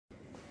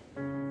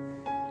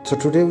So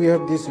today we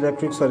have this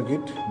electric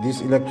circuit. This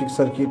electric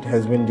circuit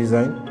has been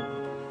designed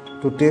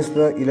to test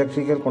the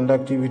electrical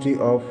conductivity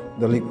of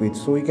the liquid.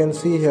 So we can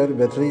see here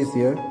battery is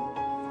there,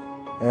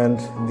 and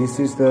this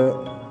is the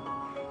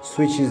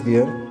switch is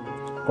there,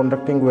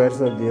 conducting wires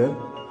are there,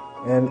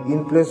 and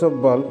in place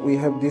of bulb we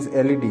have this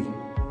LED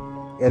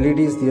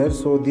is there.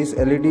 So this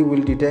LED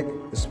will detect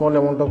a small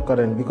amount of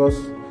current because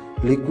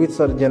liquids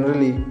are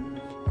generally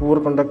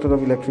poor conductor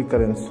of electric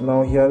currents.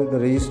 Now here the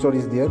resistor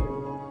is there.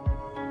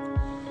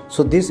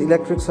 So this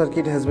electric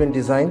circuit has been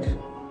designed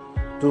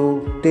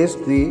to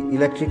test the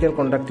electrical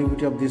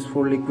conductivity of these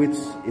four liquids.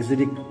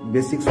 Acidic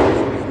basic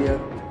solution is there,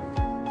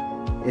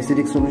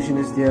 acidic solution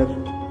is there,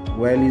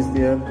 oil is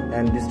there,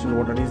 and distilled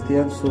water is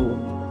there. So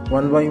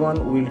one by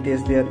one we will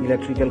test their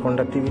electrical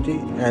conductivity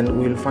and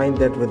we will find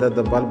that whether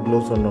the bulb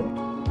glows or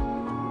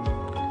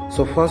not.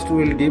 So first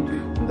we will dip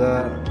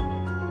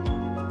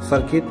the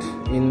circuit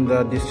in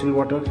the distilled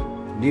water.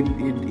 Dip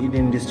it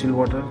in distilled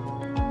water.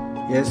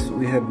 Yes,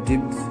 we have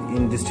dipped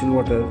in distilled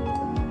water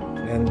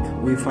and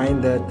we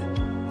find that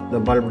the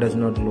bulb does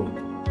not glow.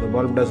 The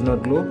bulb does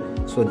not glow.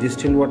 So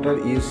distilled water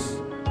is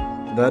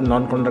the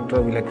non-conductor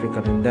of electric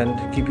current. Then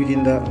keep it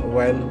in the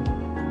oil.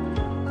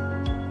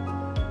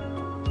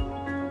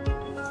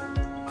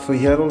 So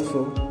here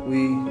also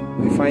we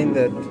find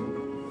that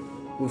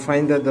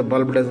the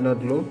bulb does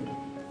not glow.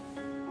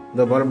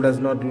 The bulb does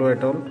not glow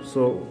at all.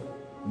 So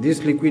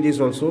this liquid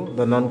is also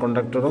the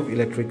non-conductor of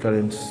electric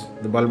currents.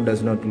 The bulb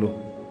does not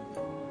glow.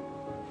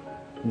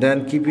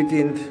 Then keep it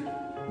in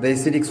the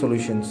acidic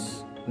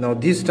solutions. Now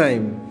this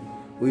time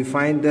we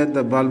find that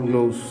the bulb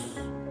glows.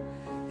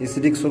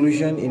 Acidic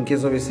solution, in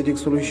case of acidic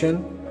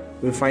solution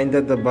we find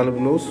that the bulb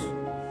glows.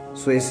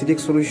 So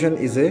acidic solution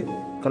is a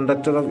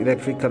conductor of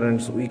electric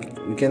currents. We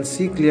can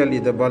see clearly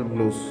the bulb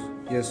glows.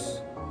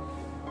 Yes.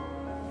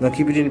 Now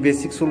keep it in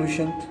basic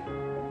solution.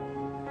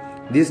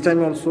 This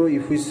time also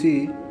if we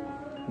see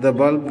the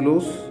bulb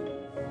glows,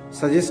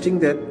 suggesting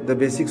that the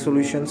basic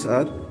solutions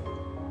are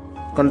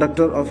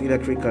conductor of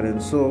electric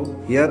current. So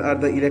here are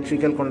the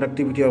electrical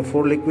conductivity of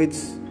four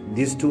liquids.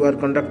 These two are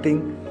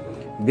conducting,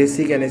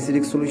 basic and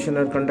acidic solution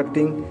are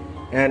conducting,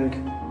 and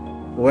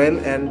oil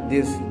and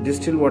this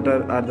distilled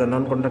water are the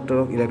non-conductor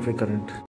of electric current.